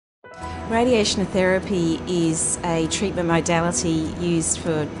Radiation therapy is a treatment modality used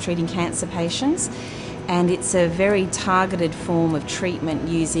for treating cancer patients, and it's a very targeted form of treatment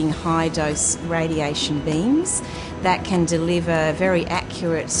using high-dose radiation beams that can deliver very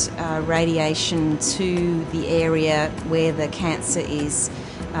accurate radiation to the area where the cancer is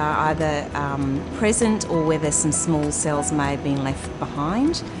either present or whether some small cells may have been left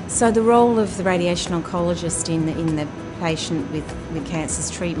behind. So the role of the radiation oncologist in the patient with cancer's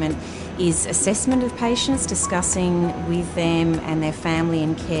treatment is assessment of patients, discussing with them and their family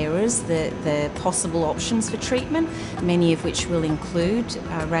and carers the possible options for treatment, many of which will include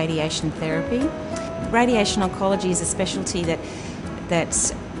radiation therapy. Radiation oncology is a specialty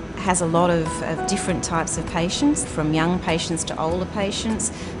that has a lot of different types of patients, from young patients to older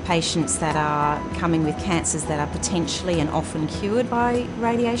patients, patients that are coming with cancers that are potentially and often cured by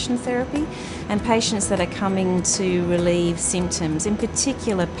radiation therapy, and patients that are coming to relieve symptoms. In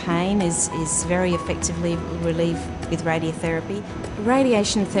particular, pain is very effectively relieved with radiotherapy.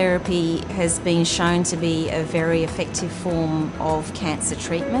 Radiation therapy has been shown to be a very effective form of cancer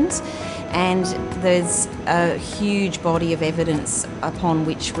treatment, and there's a huge body of evidence upon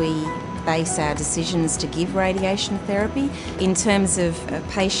which we base our decisions to give radiation therapy. In terms of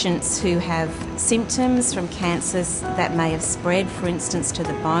patients who have symptoms from cancers that may have spread, for instance, to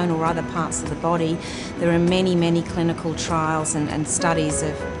the bone or other parts of the body, there are many clinical trials and studies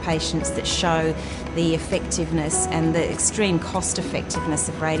of patients that show the effectiveness and the extreme cost effectiveness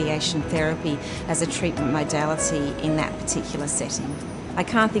of radiation therapy as a treatment modality in that particular setting. I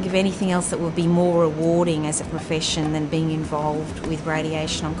can't think of anything else that would be more rewarding as a profession than being involved with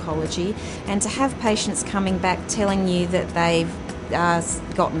radiation oncology, and to have patients coming back telling you that they've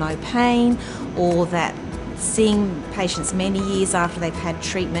got no pain, or that seeing patients many years after they've had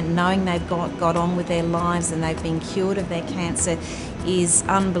treatment, knowing they've got on with their lives and they've been cured of their cancer, is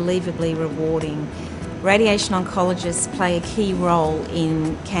unbelievably rewarding. Radiation oncologists play a key role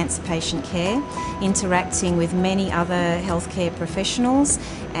in cancer patient care, interacting with many other healthcare professionals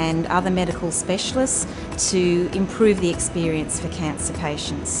and other medical specialists to improve the experience for cancer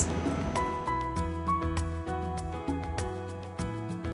patients.